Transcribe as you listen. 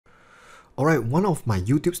Alright, one of my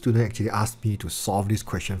YouTube students actually asked me to solve this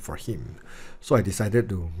question for him. So I decided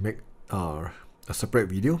to make a separate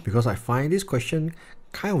video because I find this question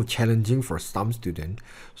kind of challenging for some students.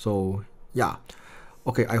 So yeah,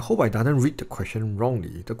 okay, I hope I didn't read the question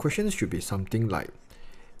wrongly. The question should be something like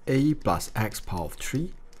a plus x power of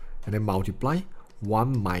 3 and then multiply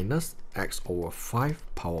 1 minus x over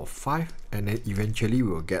 5 power of 5, and then eventually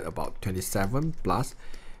we will get about 27 plus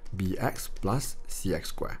bx plus cx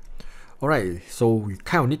squared. Alright, so we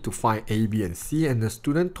kind of need to find a, b, and c, and the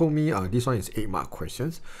student told me this one is 8-mark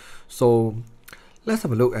questions. So let's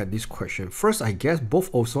have a look at this question. First, I guess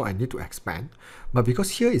both also I need to expand, but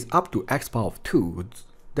because here is up to x power of 2,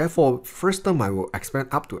 therefore first term I will expand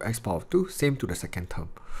up to x power of 2, same to the second term.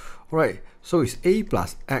 Alright, so it's a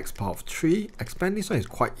plus x power of 3. Expand this one is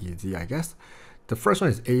quite easy, I guess. The first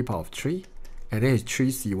one is a power of 3, and then it's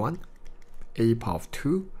 3c1, a power of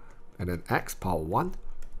 2, and then x power 1,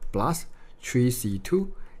 plus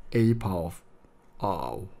 3c2, a power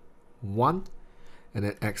of 1, and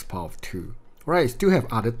then x power of 2. Alright, I still have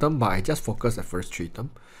other term, but I just focus the first 3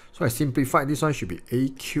 term. So I simplify this one should be a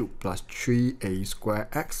cubed plus 3a square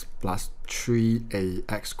x plus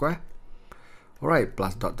 3ax square. Alright,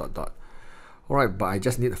 plus dot dot dot. Alright, but I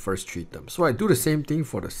just need the first 3 terms. So I do the same thing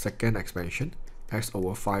for the second expansion, x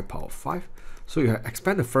over 5 power of 5. So you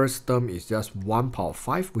expand the first term is just 1 power of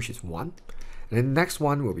 5, which is 1. And then next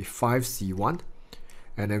one will be 5c1,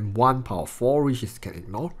 and then 1 power 4, which is can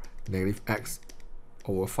ignore, negative x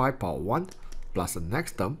over 5 power 1, plus the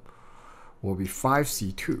next term will be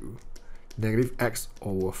 5c2, negative x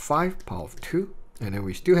over 5 power of 2, and then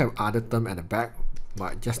we still have other term at the back,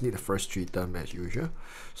 but just need the first 3 term as usual.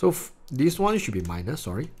 So this one should be minus,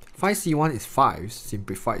 sorry. 5c1 is 5,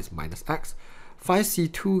 simplified is minus x.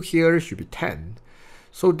 5c2 here should be 10.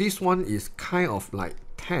 So this one is kind of like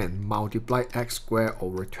 10 multiply x squared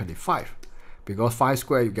over 25. Because 5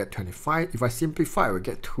 squared you get 25. If I simplify, I will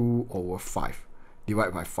get 2 over 5.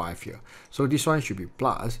 Divide by 5 here. So this one should be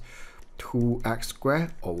plus 2x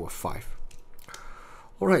squared over 5.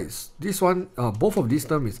 Alright, this one, both of these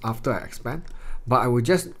terms is after I expand. But I will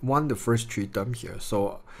just want the first 3 terms here.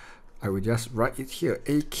 So I will just write it here.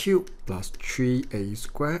 A cubed plus 3a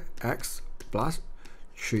squared x plus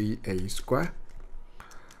 3a squared.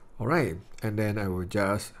 Alright, and then I will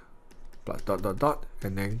just plus dot dot dot,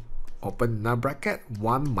 and then open another bracket,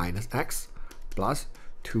 1 minus x plus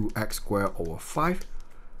 2x squared over 5.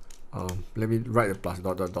 Let me write the plus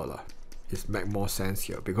dot dot dot. It makes more sense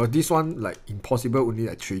here because this one like impossible only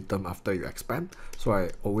like 3 terms after you expand. So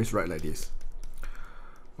I always write like this.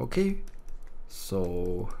 Okay,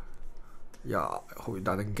 so yeah, I hope it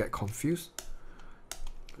doesn't get confused.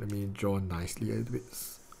 Let me draw nicely a little bit.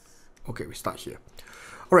 Okay, we start here.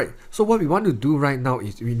 Alright, so what we want to do right now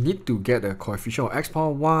is we need to get the coefficient of x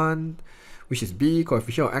power 1, which is b,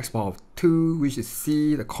 coefficient of x power of 2, which is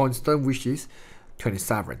c, the constant, which is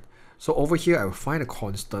 27. So over here, I will find the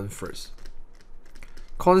constant first.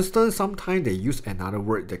 Constant, sometimes they use another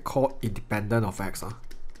word they call independent of x.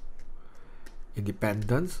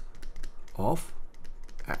 Independence of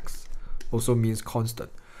x also means constant.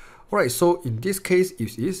 Alright, so in this case,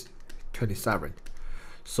 it is 27.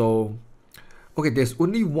 So okay, there's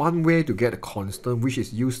only one way to get a constant, which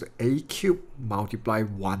is use the a cubed multiply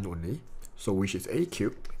 1 only. So which is a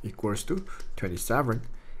cubed equals to 27.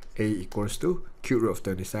 A equals to cube root of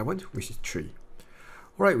 27, which is 3.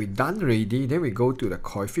 Alright, we're done already. Then we go to the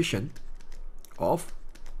coefficient of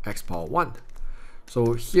x power 1.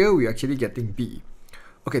 So here we're actually getting b.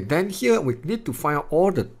 Okay, then here we need to find out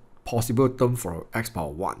all the possible terms for x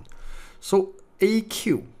power 1. So a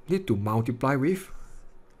cubed need to multiply with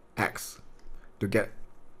x to get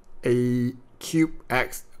a cube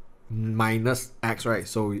x minus x, right?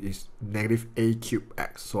 So it's negative a cube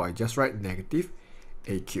x. So I just write negative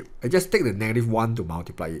a cube. I just take the negative 1 to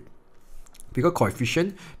multiply it. Because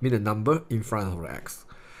coefficient means the number in front of the x.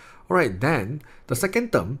 Alright, then the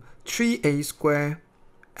second term, 3a squared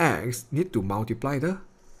x need to multiply the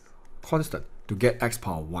constant to get x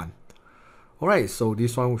power 1. Alright, so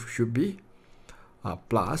this one should be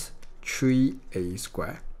plus 3a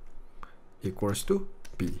squared equals to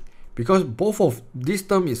b. Because both of this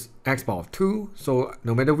term is x power of 2, so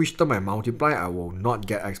no matter which term I multiply, I will not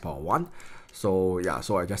get x power 1. So yeah,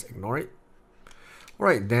 so I just ignore it.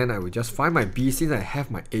 Alright, then I will just find my b since I have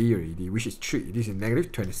my a already, which is 3. This is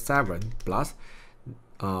negative 27 plus,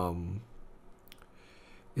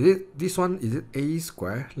 is it this one, is it a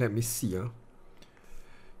square? Let me see.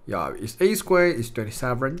 Yeah, it's a square is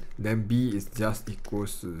 27, then b is just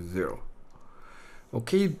equals to 0.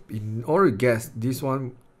 Okay, in order to guess this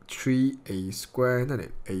one, 3a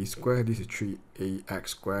squared, a squared, this is 3ax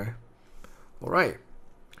squared. Alright.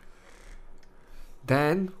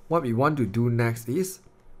 Then what we want to do next is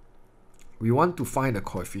we want to find the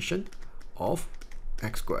coefficient of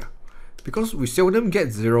x squared. Because we seldom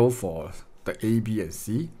get 0 for the a, b, and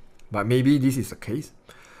c, but maybe this is the case.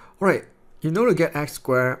 Alright, in order to get x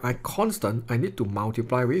squared, my constant, I need to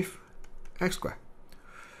multiply with x squared,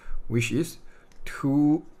 which is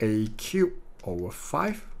 2a cubed over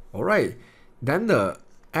 5. Alright, then the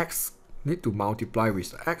x need to multiply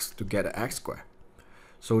with the x to get the x squared.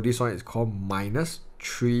 So this one is called minus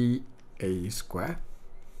 3a squared,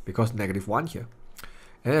 because negative 1 here.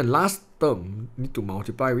 And then last term need to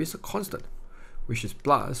multiply with a constant, which is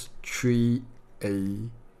plus 3a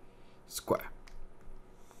squared.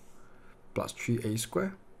 Plus 3a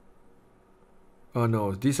squared. Oh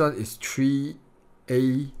no, this one is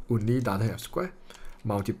 3a only, doesn't have square.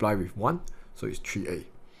 Multiply with 1, so it's 3a.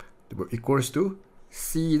 Equals to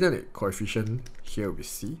c, isn't it? Coefficient here will be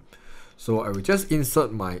c. So I will just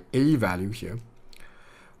insert my a value here.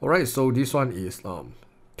 Alright, so this one is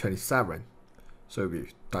 27. So it will be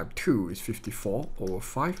times 2 is 54 over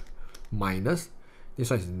 5 minus, this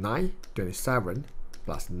one is 9, 27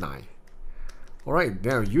 plus 9. Alright,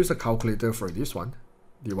 then I'll use a calculator for this one.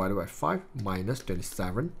 Divided by 5 minus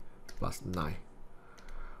 27 plus 9.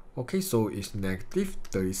 Okay, so it's negative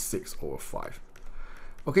 36 over 5.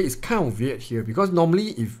 Okay, it's kind of weird here because normally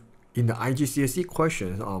if in the IGCSE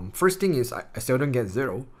questions, first thing is I seldom get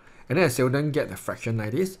 0, and then I seldom get the fraction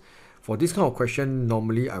like this. For this kind of question,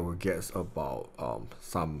 normally I will guess about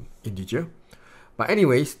some integer. But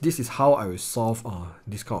anyways, this is how I will solve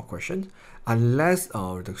this kind of question, unless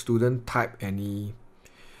the student type any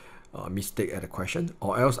mistake at the question,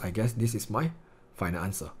 or else I guess this is my final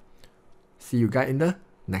answer. See you guys in the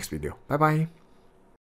next video. Bye bye.